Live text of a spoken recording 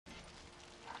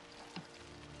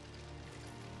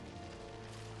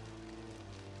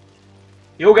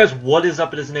Yo guys, what is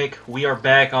up? It is Nick. We are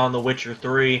back on The Witcher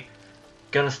 3.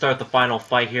 Gonna start the final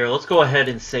fight here. Let's go ahead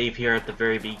and save here at the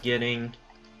very beginning.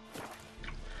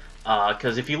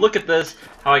 Because if you look at this,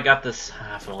 how I got this...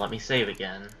 well, let me save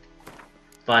again.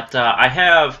 But I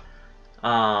have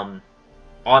On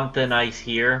Thin Ice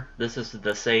here. This is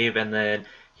the save, and then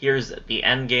here's the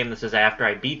end game. This is after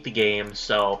I beat the game,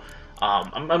 so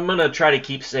I'm gonna try to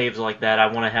keep saves like that. I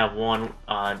want to have one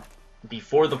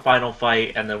before the final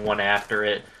fight and then one after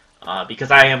it, because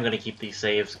I am going to keep these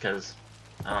saves because,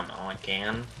 I don't know, I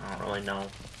can. I don't really know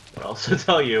what else to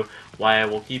tell you why I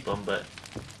will keep them, but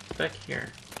back here.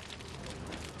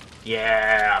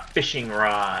 Yeah, fishing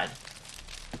rod.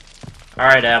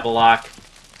 Alright, Avalok.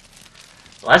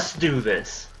 Let's do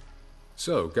this.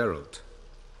 So, Geralt.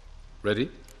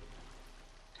 Ready?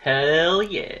 Hell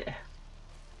yeah.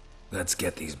 Let's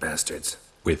get these bastards.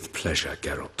 With pleasure,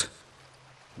 Geralt.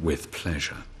 With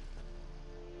pleasure.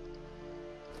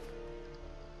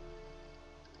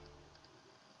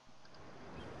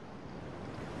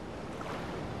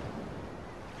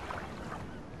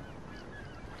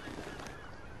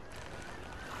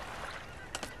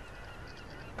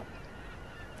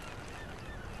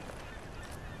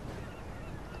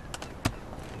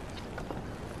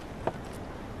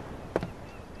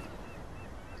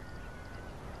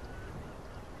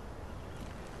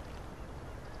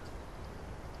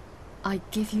 I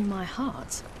give you my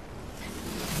heart?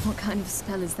 What kind of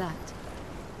spell is that?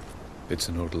 It's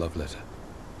an old love letter.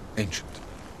 Ancient.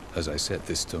 As I said,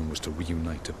 this stone was to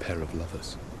reunite a pair of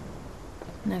lovers.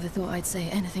 Never thought I'd say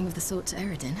anything of the sort to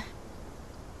Eredin.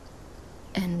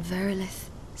 En verilith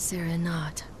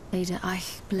serenad, Ada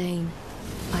eich blaen,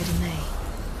 Ida May.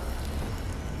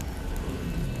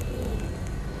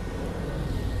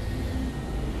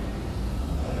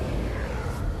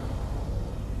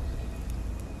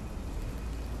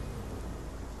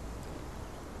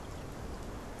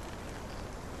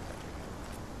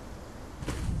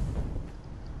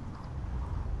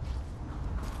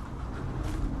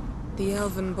 The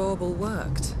elven bauble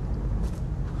worked.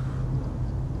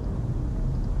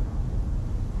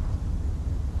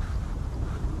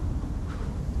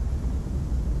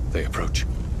 They approach.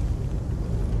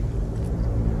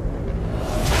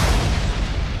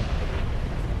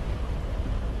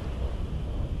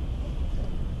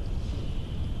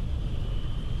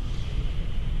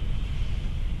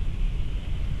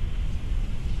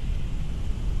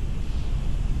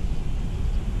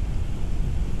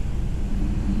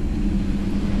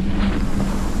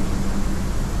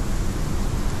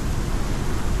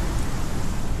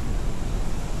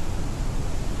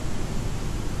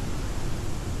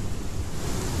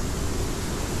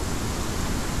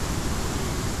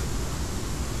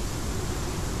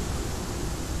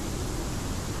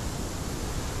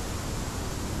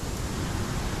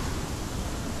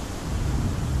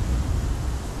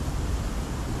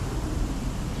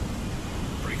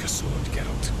 Break a sword,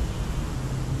 Geralt.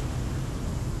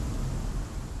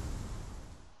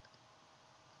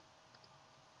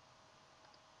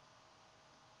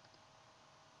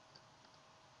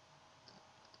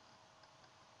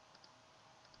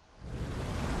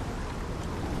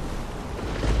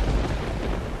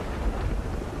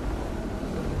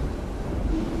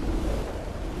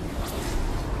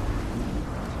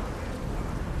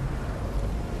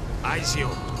 Aizio,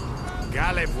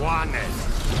 Gale Buane.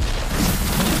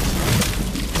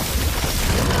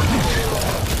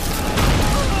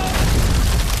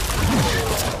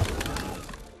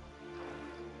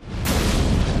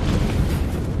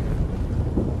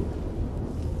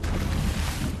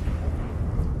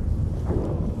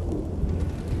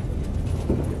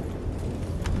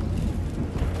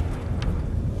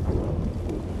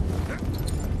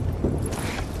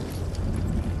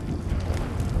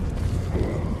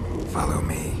 Follow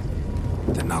me.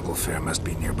 The Naglfar must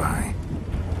be nearby.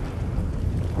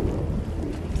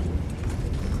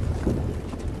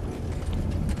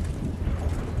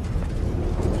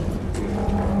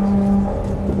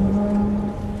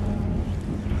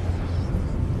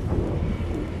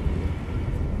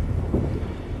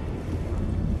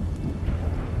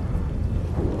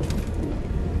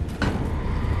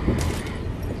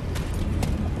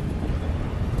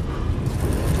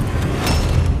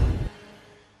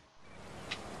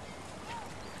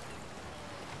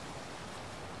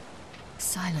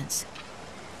 Silence.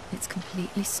 It's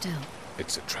completely still.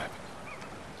 It's a trap.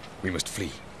 We must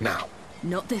flee, now.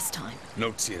 Not this time.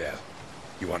 Note, Cyril.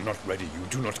 You are not ready. You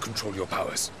do not control your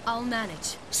powers. I'll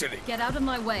manage. Ciri! Get out of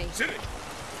my way. Ciri!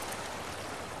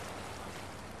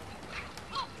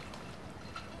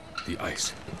 The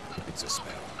ice. It's a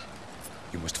spell.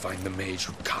 You must find the mage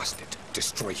who cast it.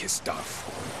 Destroy his staff.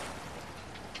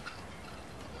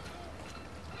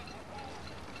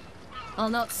 I'll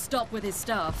not stop with his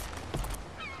stuff.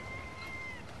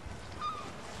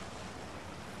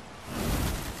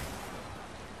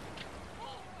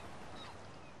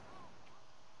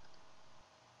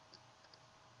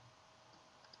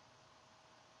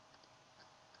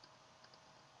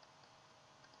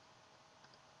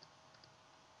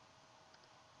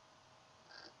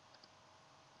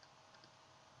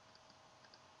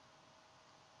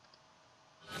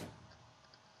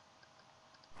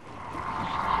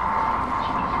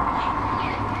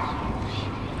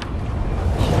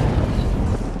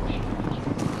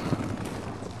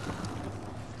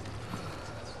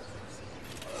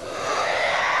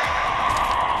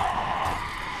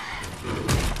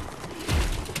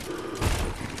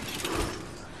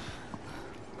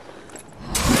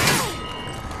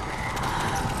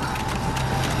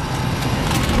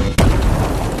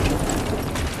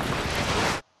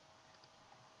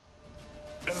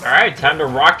 Alright, time to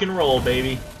rock and roll,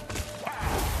 baby.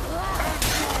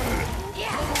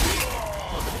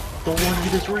 The one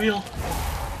hit is real.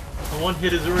 The one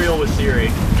hit is real with Siri.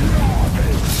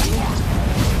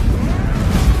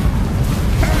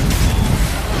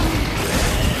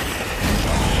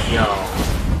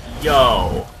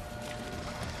 Yo.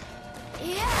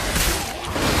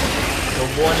 The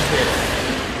one hit.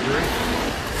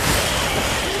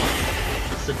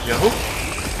 Is this a joke?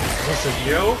 Is this a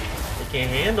joke? I can't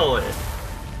handle it.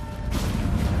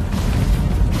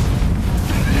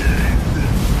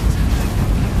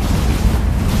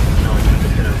 No, I'm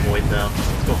just gonna avoid them.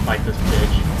 Let's go fight this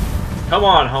bitch. Come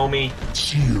on, homie.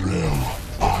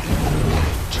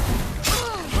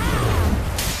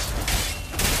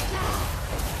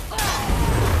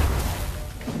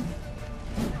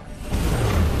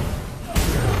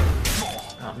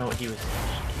 I don't know what he was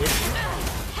hitting.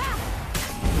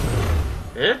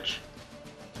 Bitch?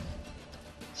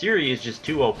 Siri is just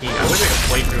too OP. I wish I could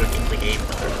play through it in the game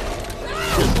better.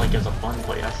 Just like as a fun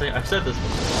play. I've said this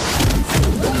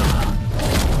before.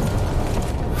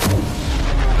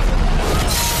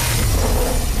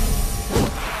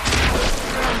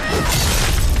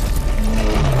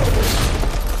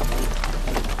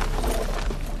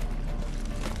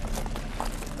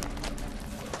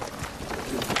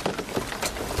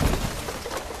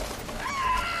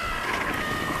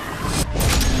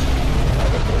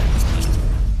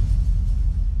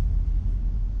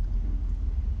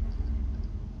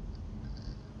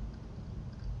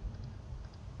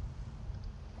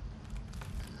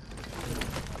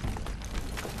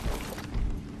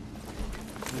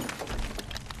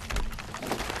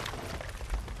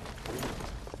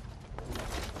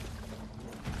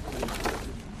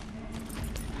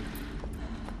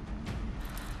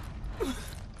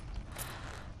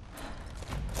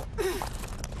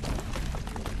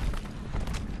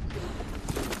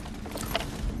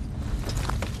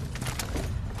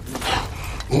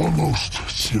 Almost,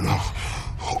 Sirach.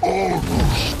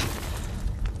 Almost.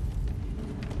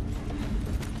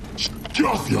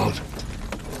 Stjothiad.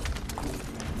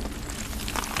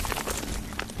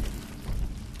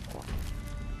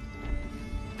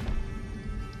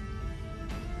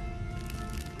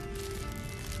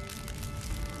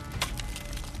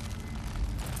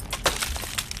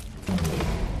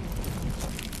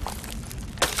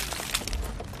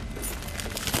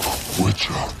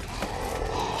 Witcher.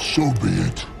 So be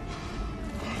it.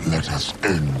 Let us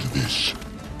end this.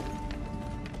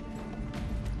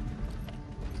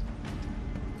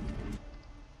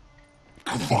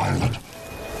 Violent.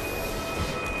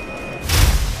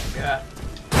 Yeah.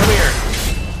 Come here.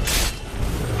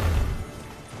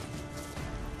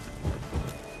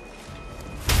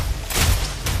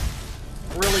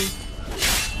 Really?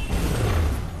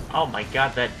 Oh my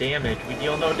god, that damage. We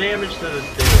deal no damage to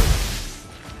this dude.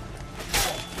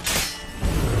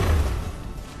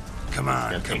 Come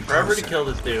on, It's gonna come take forever closer. to kill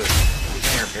this dude.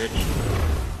 Come here, bitch.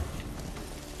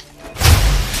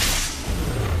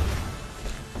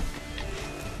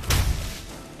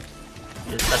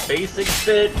 Just the basics,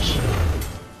 bitch.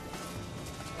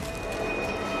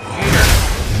 Here.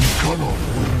 You cannot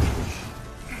win,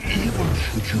 even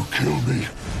should you kill me.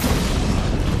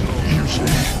 You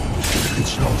see,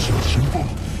 it's not so simple.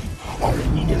 I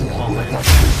know where that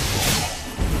came from.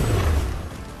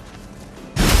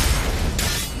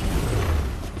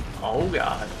 Oh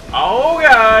god. Oh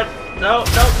god! No,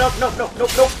 no, no, no, no, no,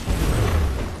 no.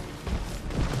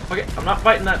 Okay, I'm not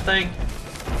fighting that thing.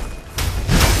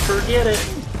 Forget it.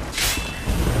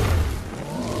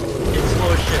 It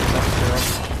slows shit up, girl.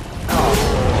 Oh.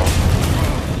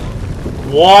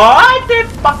 What? It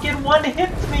fucking one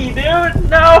hits me, dude!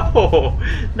 No!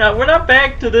 No, we're not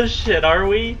back to this shit, are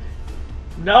we?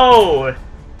 No!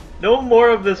 No more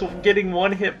of this getting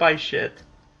one hit by shit.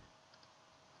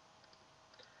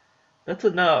 That's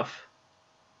enough.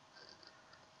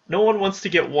 No one wants to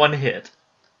get one hit.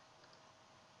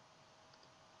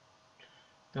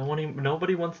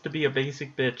 Nobody wants to be a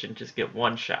basic bitch and just get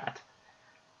one shot.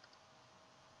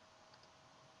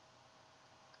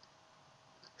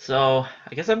 So,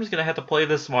 I guess I'm just gonna have to play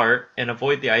this smart and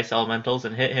avoid the ice elementals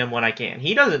and hit him when I can.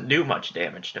 He doesn't do much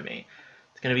damage to me.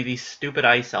 It's gonna be these stupid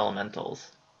ice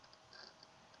elementals.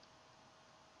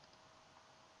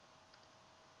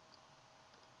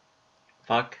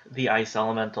 Fuck the ice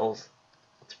elementals.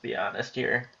 Let's be honest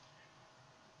here.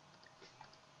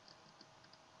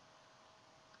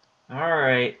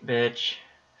 Alright, bitch.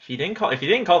 If you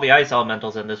didn't call the ice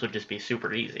elementals in, this would just be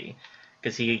super easy.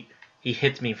 Because he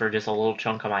hits me for just a little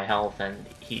chunk of my health, and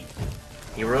he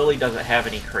really doesn't have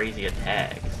any crazy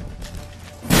attacks.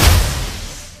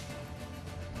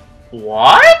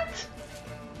 What?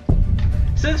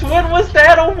 Since when was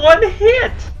that a one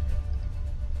hit?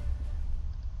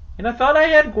 And I thought I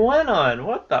had Gwen on.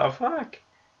 What the fuck?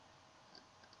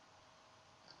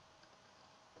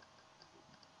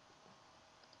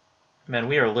 Man,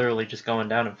 we are literally just going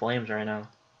down in flames right now.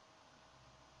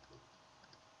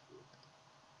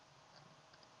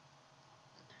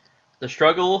 The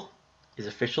struggle is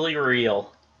officially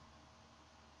real.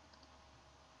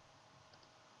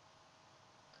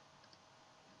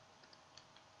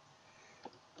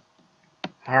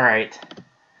 Alright.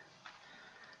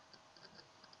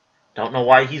 Don't know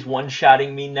why he's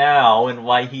one-shotting me now and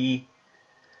why he...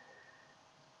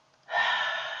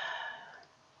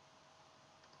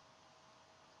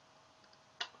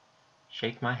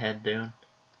 Shake my head, dude.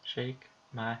 Shake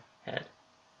my head.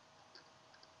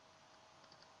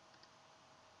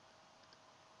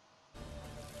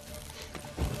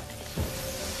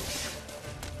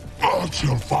 That's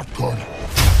your fat gun.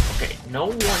 Okay, no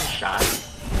one-shot.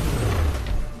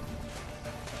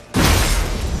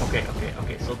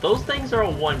 Okay, so those things are a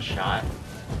one-shot.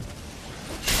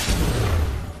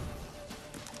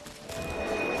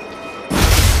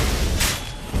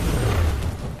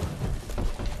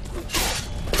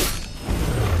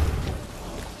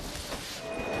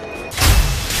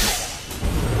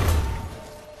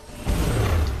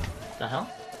 The hell?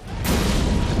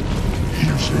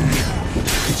 You see,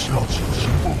 it's not so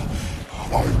simple.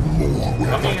 I know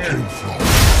where that came from.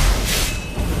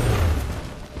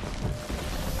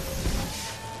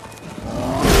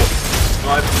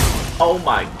 Oh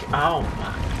my god.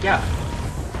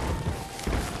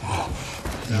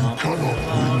 You cannot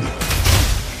win,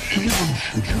 even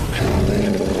should you kill me.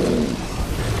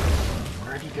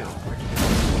 Where'd he go? Where did he go?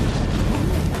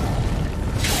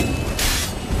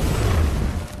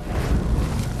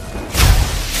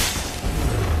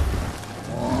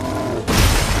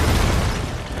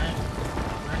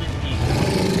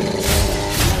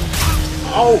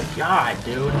 Oh god,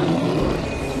 dude.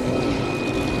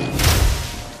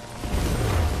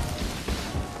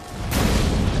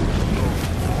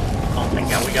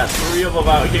 Yeah, we got 3 of them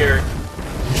out here.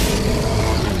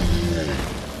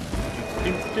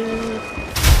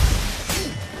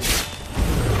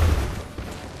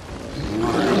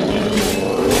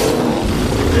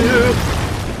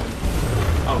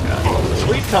 Oh god.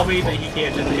 Please tell me that he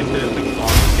can't just infinitely spawn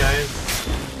these guys.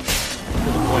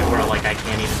 To the point where like I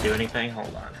can't even do anything.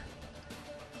 Hold on.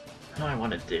 What do I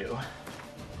want to do?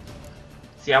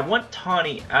 See, I want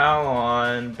Tawny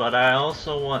Alon, but I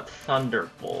also want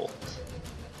Thunderbolt.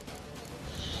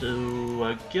 So,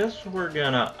 I guess we're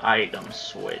gonna item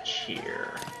switch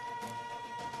here.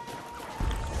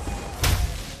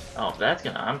 Oh, that's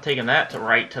gonna... I'm taking that to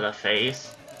right to the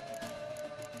face.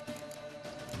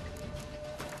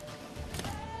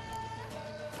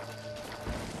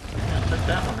 I took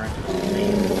that one right to the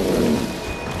face.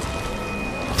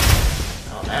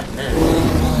 Oh, that missed.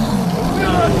 Oh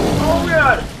god! Oh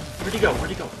god! Where'd he go?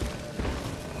 Where'd he go?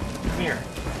 Come here.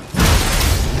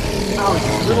 Oh,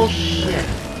 you little shit.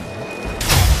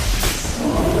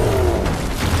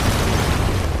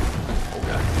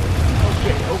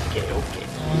 Okay.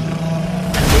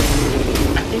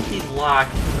 I think he's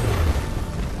locked.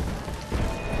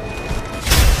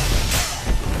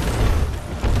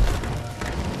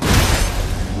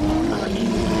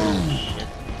 Shit.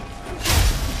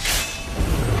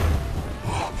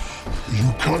 You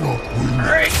cannot win.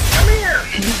 Alright, come here!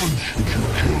 Even should you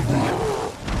kill me.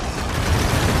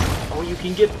 Oh, you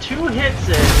can get 2 hits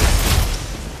in.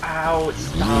 Ow,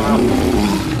 stop.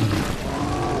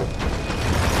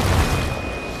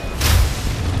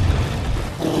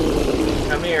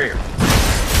 Come here.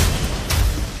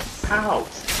 Ow!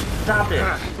 Stop it!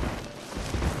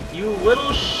 You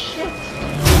little shit!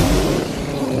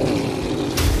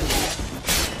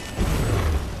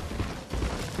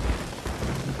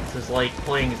 like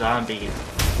playing zombies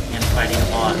and fighting a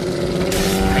boss.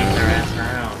 Make their ass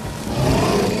around.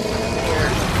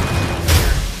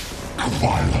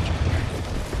 Violent.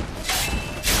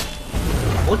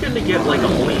 I'm looking to get like a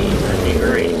bleed. That'd be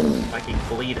great. If I could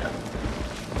bleed him.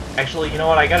 Actually, you know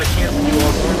what? I got a chance to do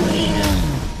all sorts of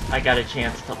shit. I got a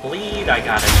chance to bleed. I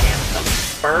got a chance to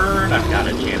burn. I've got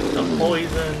a chance to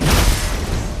poison.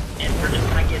 And we're just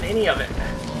not getting any of it.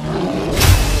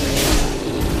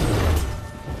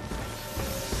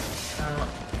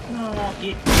 No,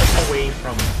 get away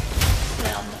from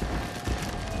them.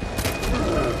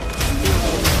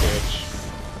 Bitch.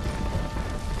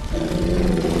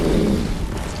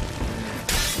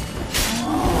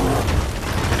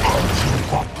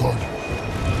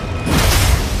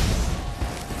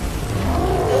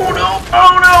 Oh no!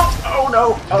 Oh no! Oh no!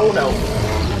 Oh no!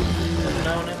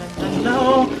 No!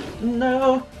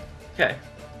 No! Okay.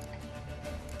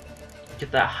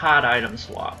 Get that hot item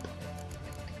swap.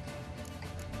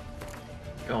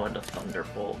 Go into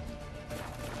Thunderbolt.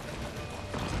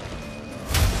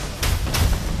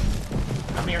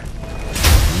 Come here.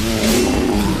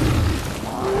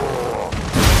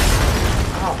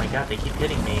 Oh my god, they keep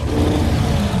hitting me.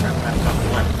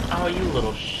 Oh, you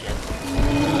little shit.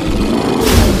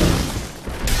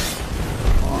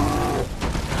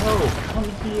 Oh, come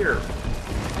here.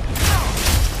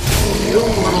 You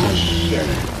little shit.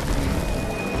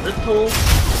 Little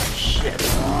shit.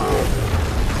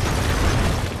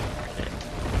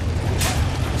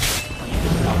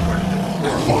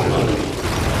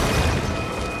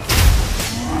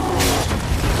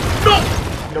 No!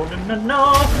 No, no, no, no!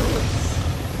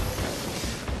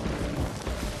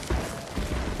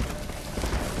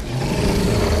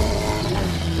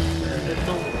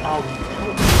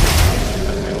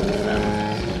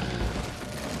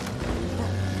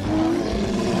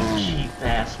 Cheap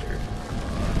bastard.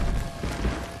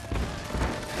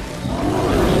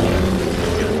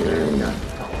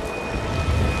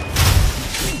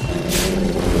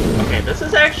 Okay, this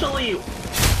is actually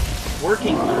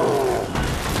working.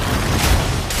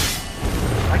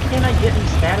 Why can't I get any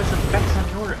status effects on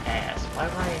your ass? Why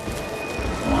would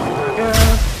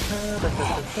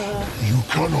You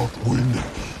cannot win,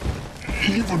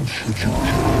 even should you kill.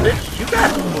 Bitch, you got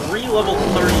 3 level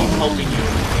 30s helping you.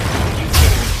 You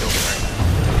can't even kill me right now.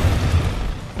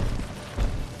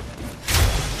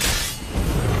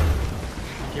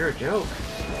 You're a joke.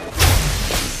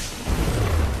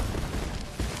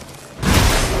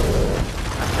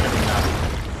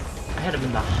 I had him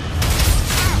in the...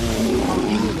 Oh,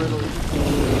 you little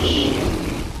shit.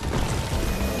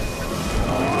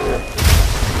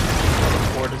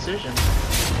 Poor decision.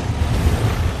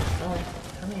 Oh,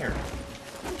 come here.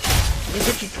 Let me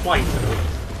hit you twice at least.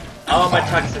 Oh, my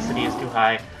toxicity is too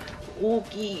high.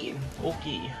 Okay.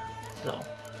 Okay. So,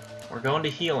 we're going to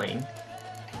healing.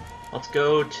 Let's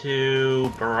go to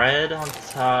bread on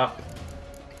top.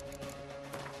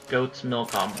 Goat's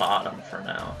milk on bottom for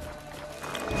now.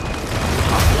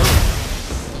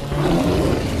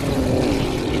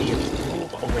 Idiots,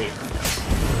 move away from him.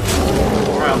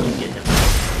 Or else you get him.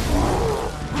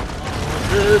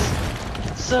 This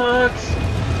sucks.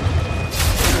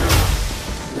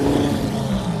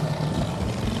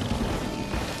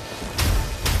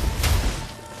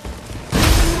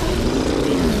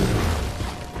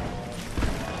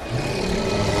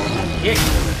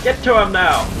 Get to him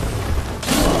now!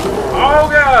 Oh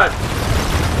god!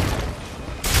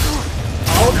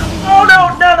 Oh no! Oh no!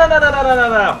 No! No! No! No! No! No!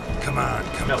 No! Come on,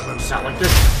 come closer. Not like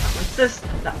this! Not like this!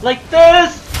 Not like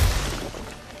this!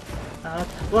 Not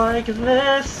like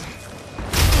this!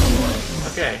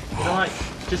 Okay, you know what?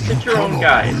 Just hit your own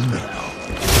guys for now.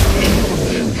 Even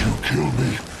should you kill me.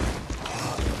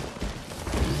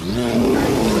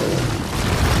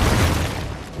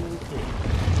 Okay.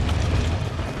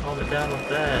 Calm it down with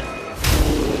that.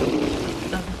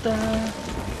 Dun, dun.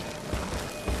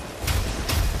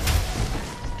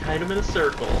 Kite him in a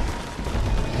circle.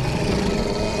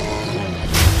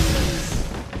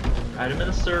 Kite him in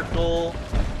a circle.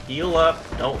 Heal up.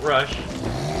 Don't rush.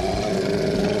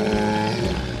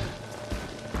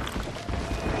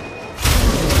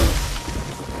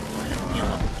 Heal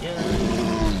up again.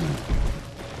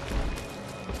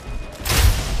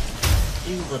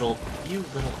 You little.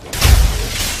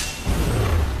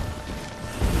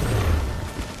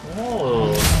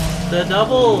 Oh, the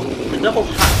double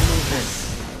hot movement.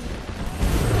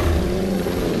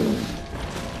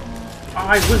 Oh,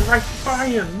 I went right by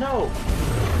him. No.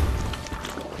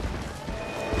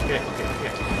 Okay.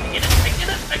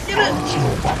 I get it.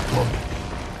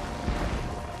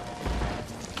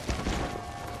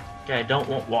 Okay, I don't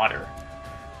want water.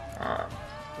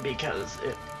 Because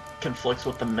it conflicts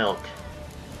with the milk.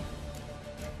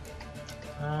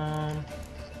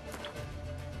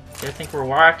 I think we're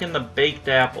rocking the baked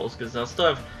apples because I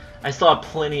still have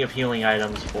plenty of healing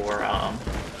items for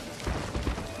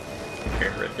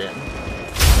Caranthir.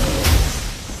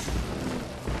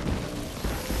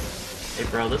 Hey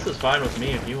bro, this is fine with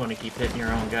me if you want to keep hitting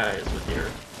your own guys with your...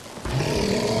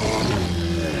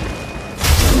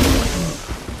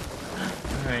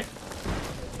 Alright.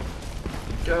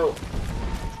 Go.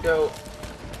 Go.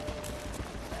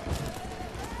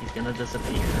 He's gonna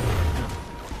disappear.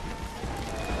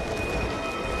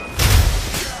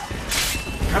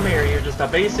 Come here, you're just a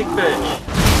basic bitch.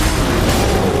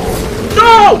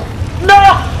 No!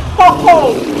 No!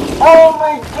 Oh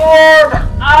my god!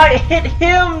 I hit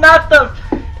him, not the...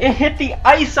 It hit the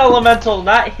ice elemental,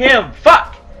 not him.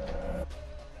 Fuck!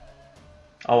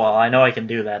 Oh well, I know I can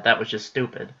do that. That was just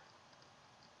stupid.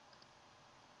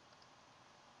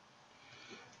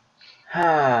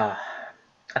 I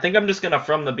think I'm just gonna,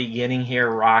 from the beginning here,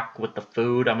 rock with the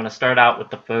food. I'm gonna start out with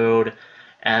the food,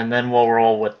 and then we'll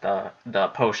roll with the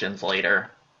potions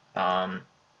later. But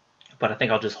I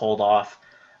think I'll just hold off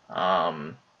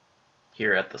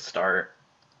here at the start.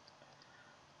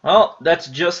 Well, that's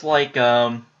just like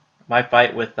my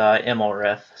fight with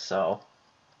Immelrith, so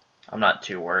I'm not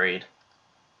too worried.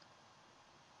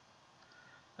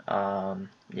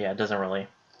 Yeah, it doesn't really,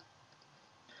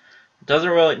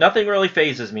 nothing really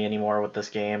phases me anymore with this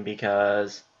game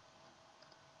because,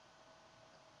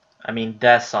 I mean,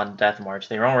 deaths on Death March,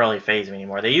 they don't really phase me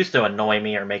anymore. They used to annoy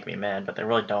me or make me mad, but they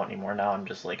really don't anymore. Now I'm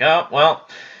just like, oh, well,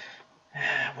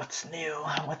 what's new?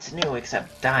 What's new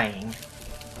except dying?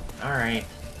 Alright,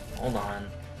 hold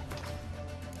on.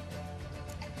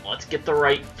 Let's get the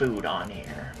right food on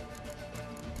here.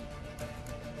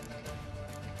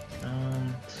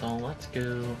 So let's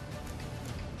go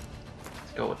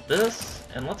with this,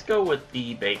 and let's go with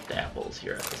the baked apples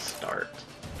here at the start.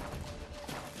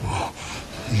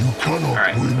 You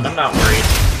cannot win. I'm not worried.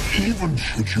 Even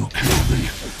should you kill me.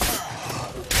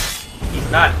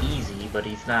 He's not easy, but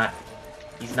he's not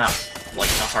like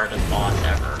the hardest boss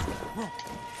ever.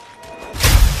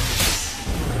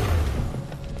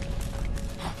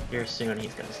 Here soon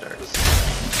he's gonna start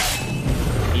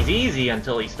summoning. He's easy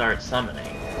until he starts summoning.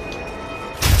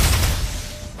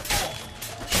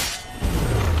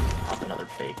 Pop another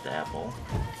baked apple.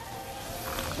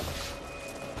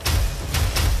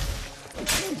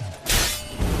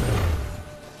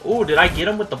 Ooh, did I get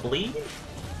him with the bleed?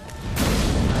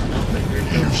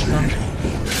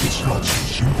 It's not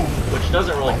so simple. Which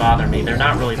doesn't really bother me. They're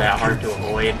not really that hard to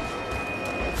avoid.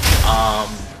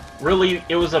 Really,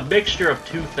 it was a mixture of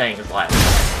two things last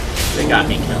time that got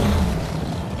me killed.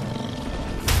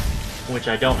 Which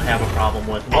I don't have a problem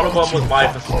with. One of them was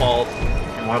my fault,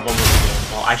 and one of them was the game's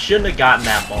fault. I shouldn't have gotten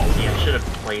that ballsy. I should have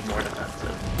played more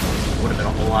defensive. It would have been a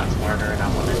whole lot smarter, and I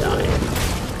wouldn't have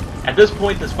died. At this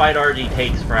point, this fight already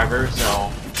takes forever,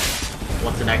 so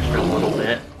what's an extra little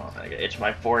bit? Oh, I gotta itch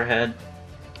my forehead.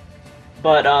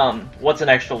 But, what's an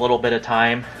extra little bit of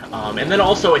time? And then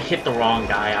also it hit the wrong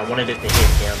guy. I wanted it to hit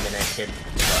him, and it hit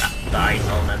the ice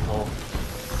elemental.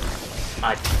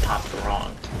 I popped the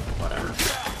wrong. Whatever.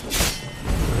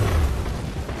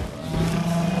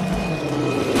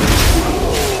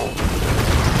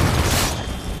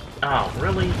 Oh,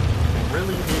 really?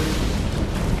 Really, dude?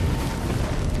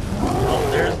 Oh,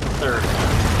 there's the third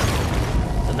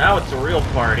one. So now it's a real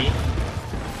party.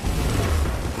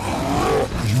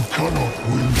 You cannot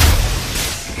win.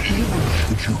 Even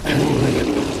should you kill me.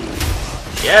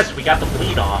 Yes, we got the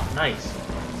bleed off. Nice.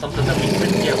 Something that we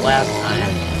couldn't get last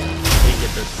time. We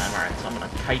get this time. Alright, so I'm gonna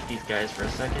kite these guys for a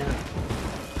second.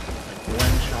 Like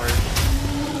one charge.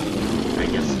 I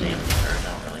guess stamina charge. I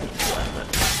don't really need to, but...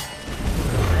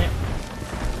 Okay.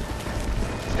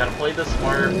 Just gotta play this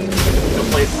smart. Go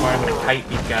play smart. I'm gonna kite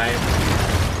these guys.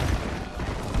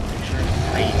 Make sure to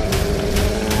kite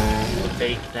the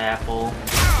baked apple.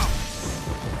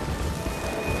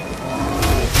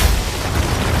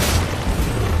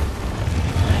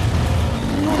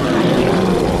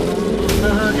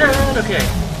 Okay.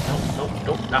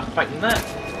 Nope, not fighting that.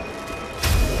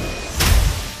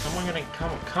 Someone gonna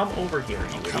come over here,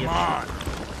 you idiot. Come on.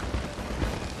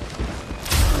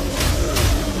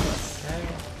 Okay.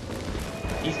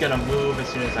 He's gonna move as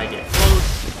soon as I get close.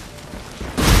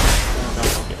 No,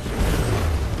 don't get through this.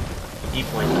 He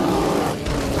played that.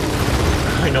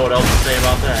 I know what else to say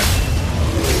about that.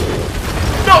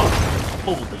 No!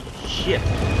 Holy shit.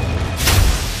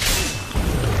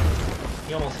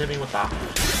 He almost hit me with the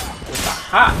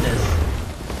hotness.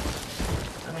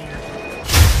 Come here.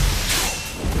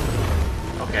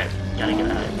 Okay, gotta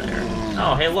get out of there.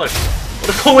 Oh, hey, look. What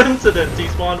a coincidence. He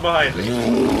spawned behind me.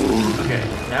 Okay,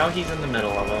 now he's in the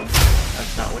middle of them.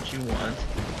 That's not what you want.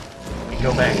 We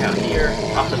go back out here,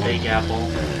 pop the big apple.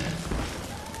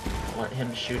 Let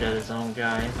him shoot at his own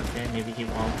guys. Okay, maybe he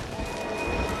won't.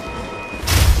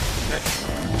 Okay.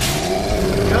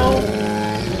 Go!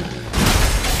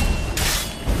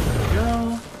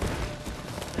 Go!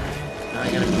 Now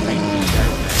I gotta fight these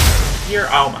guys back here.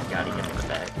 Oh my god, he got in the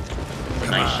back.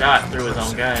 Nice shot through his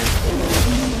own guys.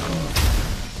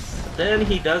 But then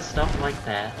he does stuff like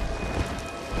that.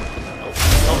 Oh,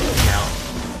 help me out.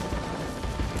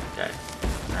 Okay.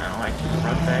 Now I can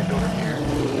run back over here.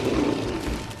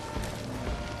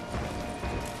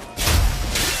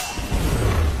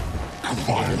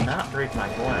 He did not break my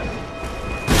Glen.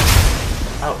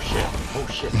 Oh shit. Oh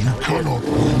shit. You cannot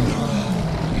win,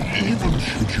 even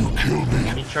should you kill me.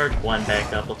 Let me charge Glen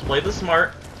back up. Let's play the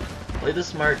smart. Play the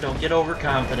smart. Don't get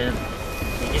overconfident.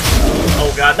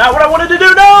 Oh god, not what I wanted to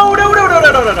do! No! No, no, no,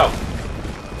 no, no, no, no!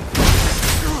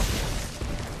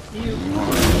 You...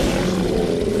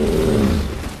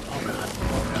 Oh god.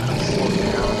 Slow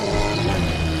down.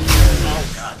 Oh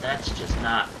god, that's just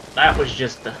not... That was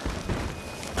just the...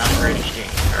 Not a great exchange.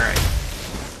 Alright.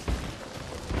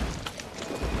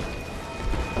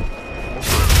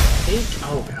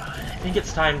 Oh god. I think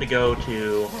it's time to go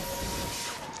to...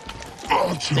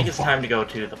 I think it's time to go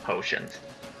to the potions.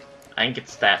 I think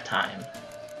it's that time.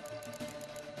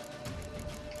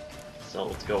 So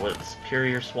let's go with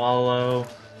Superior Swallow.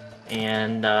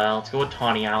 And let's go with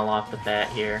Tawny Owl off the bat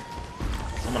here.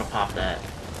 So I'm gonna pop that.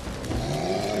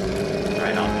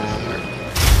 Right off the start.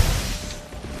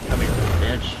 Come here,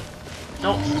 bitch.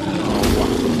 Don't. Oh,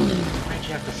 why'd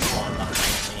you have to spawn behind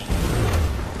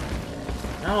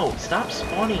me? No, stop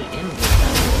spawning in with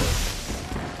them.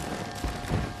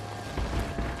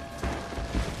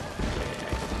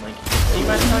 See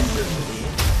my toxicity.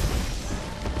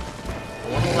 I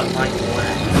want to let my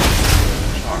Glen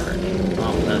charge.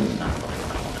 Oh, that's not what I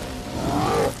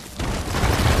wanted.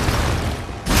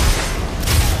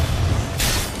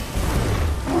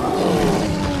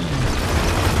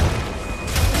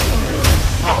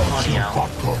 Oh, honey out.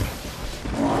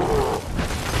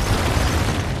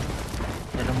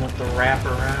 Hit him with the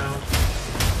wraparound.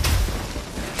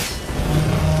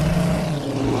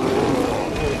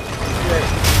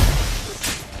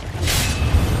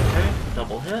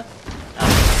 Double hit. Now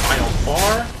the final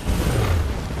bar.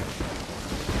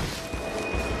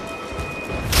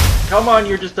 Come on,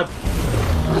 you're just a...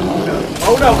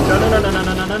 Oh no! No, no, no, no, no,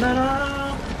 no, no, no, no,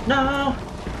 no!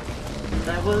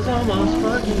 That was almost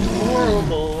fucking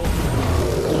horrible.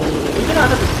 Can we get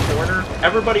out of this corner?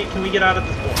 Everybody, can we get out of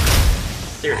this corner?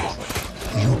 Seriously.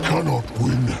 You cannot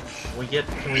win.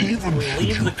 Can we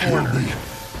leave the corner? He's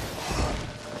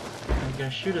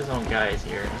gonna shoot his own guys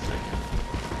here in a second.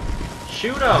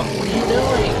 Shoot him! What are you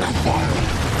doing?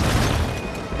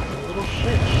 You little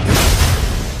shit.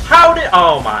 How did...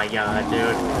 Oh my god,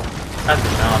 dude. That's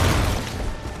enough.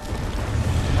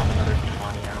 Pop another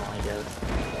 20 out, I guess.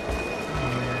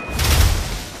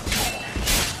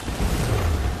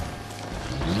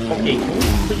 Okay, can we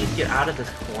please get out of this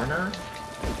corner?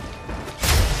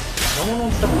 No one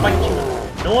wants to fight you.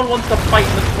 No one wants to fight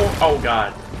in the corner. Oh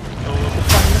god. No one wants to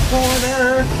fight in the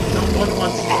corner. No one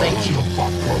wants to thank you.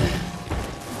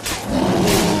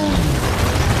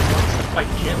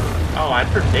 Fight Jim. Oh, I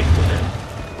predicted it.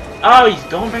 Oh, he's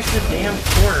going back to the damn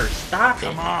corner. Stop it.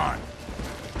 Come on.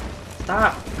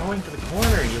 Stop going to the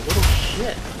corner, you little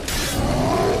shit.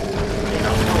 You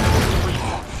know,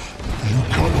 You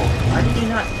cannot why did you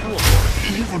not teleport?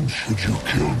 even should you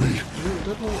kill me. You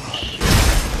little shit.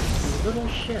 You little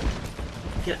shit.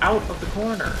 Get out of the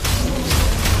corner.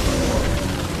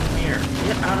 Come here.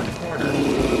 Get out of the corner.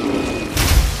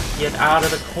 Get out of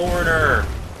the corner.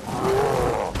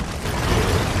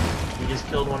 He just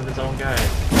killed one of his own guys.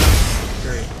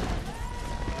 Great.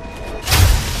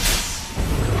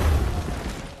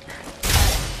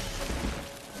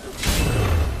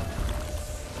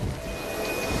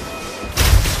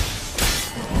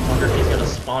 I wonder if he's gonna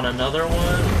spawn another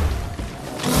one.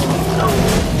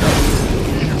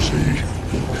 You see,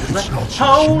 it's not so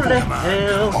Holy simple.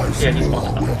 hell! I Yeah, he's know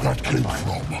spawned where another one. that came That's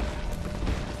fine. from.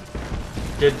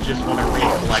 Did just want to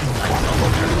recollect myself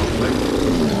there real quick.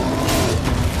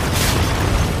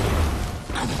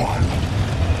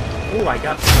 Ooh, I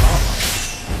got this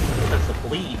off. That's the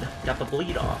bleed. Got the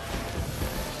bleed off.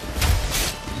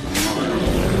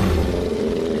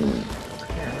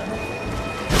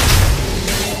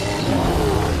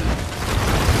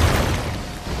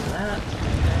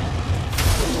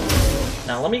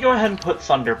 Now let me go ahead and put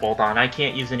Thunderbolt on. I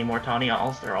can't use any more Tawny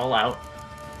Owls. They're all out.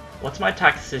 What's my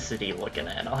toxicity looking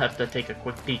at? I'll have to take a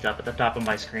quick peek up at the top of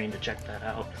my screen to check that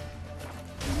out.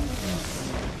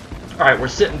 Alright, we're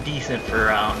sitting decent for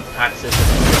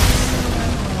toxicity.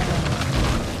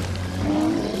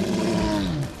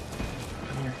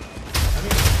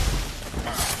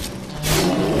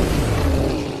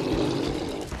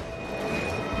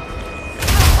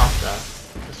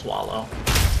 Swallow.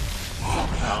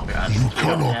 Oh god. You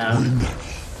cannot win.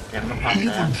 Yeah, I'm gonna pop Even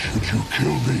that. should you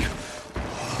kill me.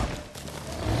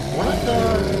 What the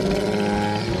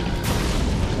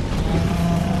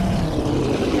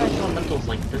guys elementals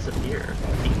like disappear?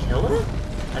 Did he kill it?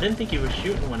 I didn't think he was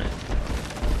shooting when it.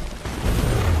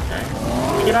 Okay.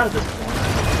 Get out of this corner.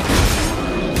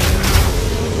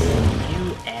 You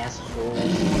asshole.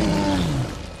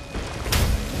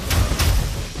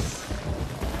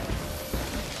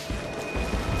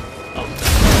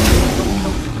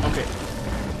 Okay.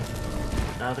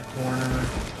 Out of the corner.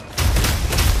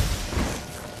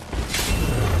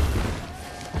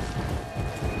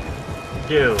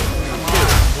 Dude,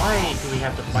 why do we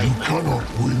have to fight You them? cannot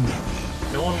win.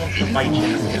 No one wants to fight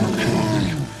you.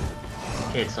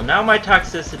 Okay, so now my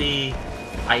toxicity,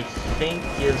 I think,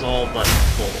 is all but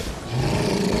full.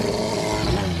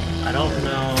 I don't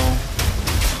know.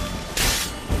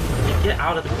 Get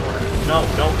out of the corner. No,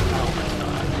 don't. Oh my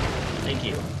god. Thank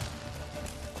you.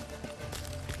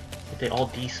 They all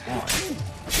despawn.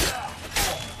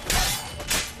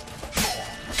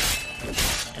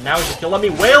 And now he's just gonna let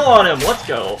me wail on him! Let's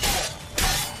go!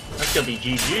 That's gonna be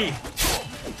GG.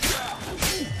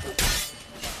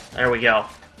 There we go.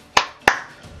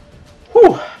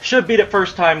 Whew! Should beat it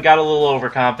first time, got a little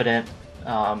overconfident.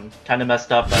 Kinda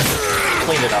messed up, but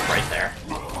cleaned it up right there.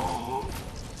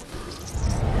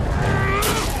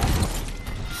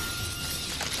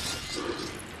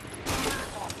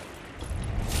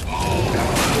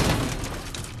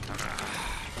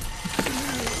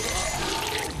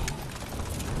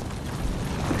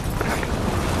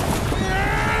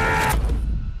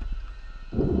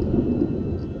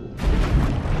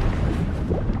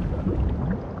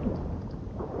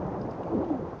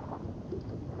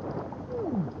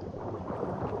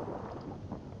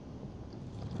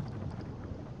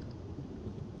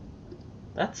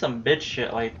 That's some bitch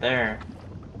shit right there.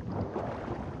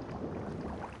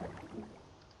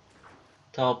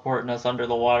 Teleporting us under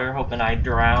the water, hoping I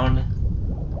drown.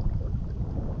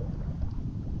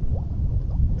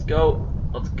 Let's go.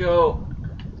 Let's go.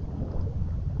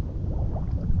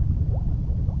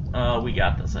 We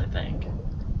got this, I think.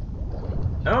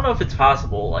 I don't know if it's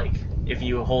possible, like, if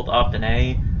you hold up and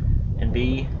A and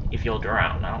B, if you'll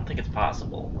drown. I don't think it's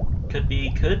possible. Could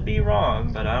be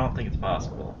wrong, but I don't think it's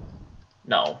possible.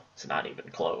 No, it's not even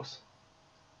close.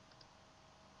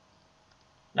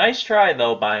 Nice try,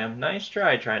 though, by him. Nice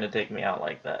try trying to take me out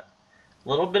like that. A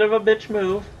little bit of a bitch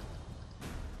move,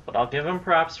 but I'll give him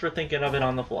props for thinking of it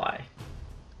on the fly.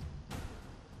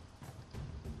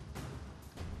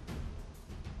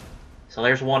 So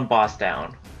there's one boss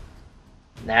down.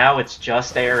 Now it's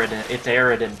just Aridin. It's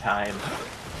Aridin time.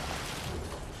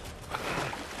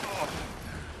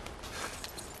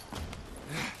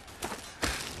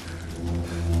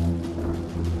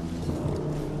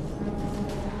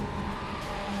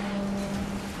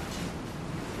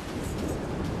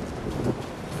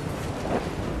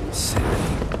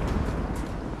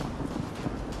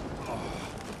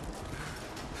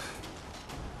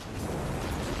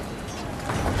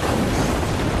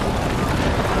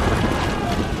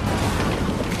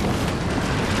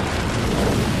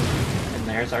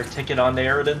 There's our ticket on the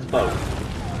Aridin's boat.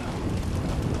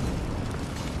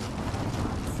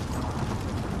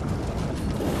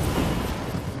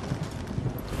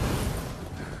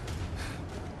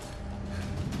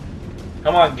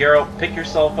 Come on, Geralt, pick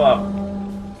yourself up.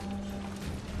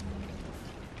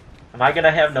 Am I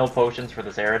gonna have no potions for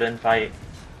this Aridin fight?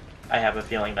 I have a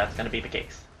feeling that's gonna be the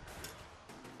case.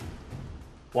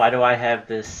 Why do I have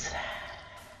this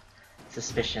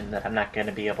suspicion that I'm not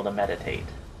gonna be able to meditate?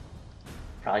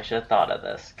 Probably should have thought of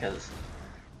this, because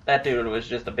that dude was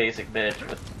just a basic bitch,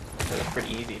 but it was pretty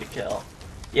easy to kill.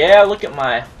 Yeah, look at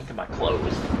my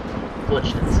clothes.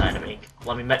 Glitched inside of me.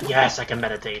 Let me yes, I can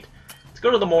meditate. Let's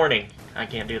go to the morning. I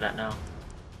can't do that now.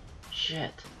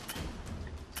 Shit.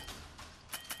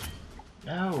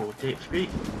 No, it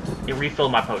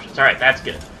refilled my potions. Alright, that's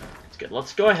good. That's good.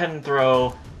 Let's go ahead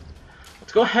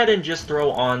and just throw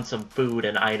on some food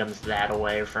and items that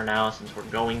way for now, since we're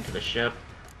going to the ship.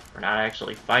 We're not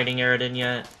actually fighting Aridin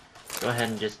yet. Go ahead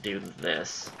and just do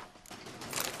this.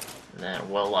 And then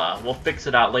we'll fix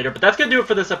it out later. But that's gonna do it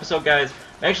for this episode, guys.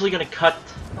 I'm actually gonna cut.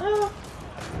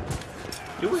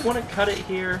 Do we want to cut it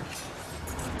here?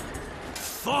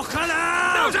 Fucking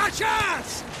hell! There's a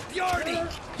chance!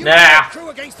 Bjarni, you Nah. crew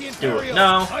against the Do Imperials. it.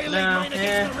 No. I'll lead No. mine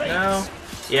against the No.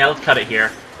 Wraiths. Yeah, let's cut it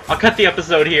here. I'll cut the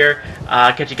episode here.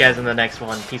 Catch you guys in the next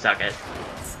one. Peace out, guys.